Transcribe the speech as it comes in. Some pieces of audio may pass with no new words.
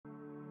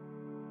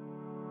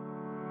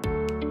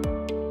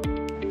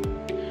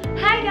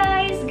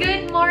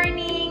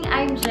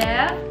I'm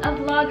Jeff, a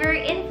vlogger,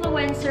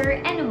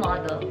 influencer, and a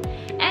model.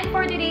 And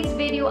for today's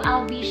video,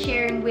 I'll be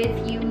sharing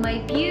with you my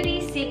beauty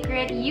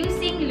secret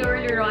using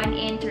Lueur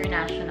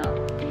International.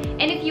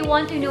 And if you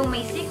want to know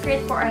my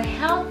secret for a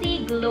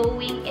healthy,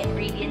 glowing, and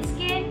radiant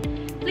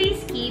skin,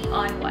 please keep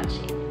on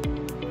watching.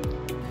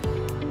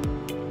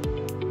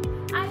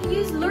 I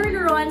use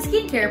Lueur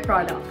skincare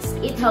products.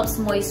 It helps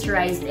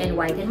moisturize and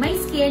whiten my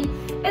skin,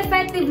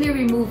 effectively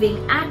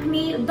removing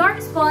acne, dark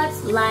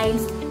spots,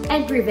 lines,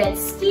 and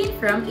prevents skin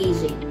from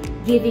aging,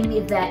 giving me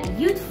that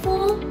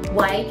youthful,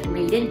 white,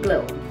 radiant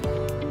glow.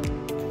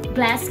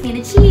 Glass Skin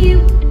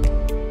Achieve!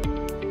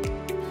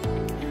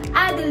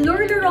 Add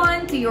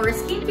Lueur to your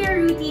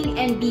skincare routine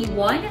and be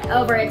one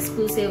of our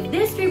exclusive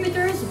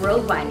distributors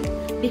worldwide,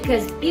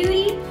 because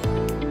beauty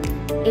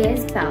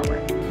is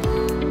power.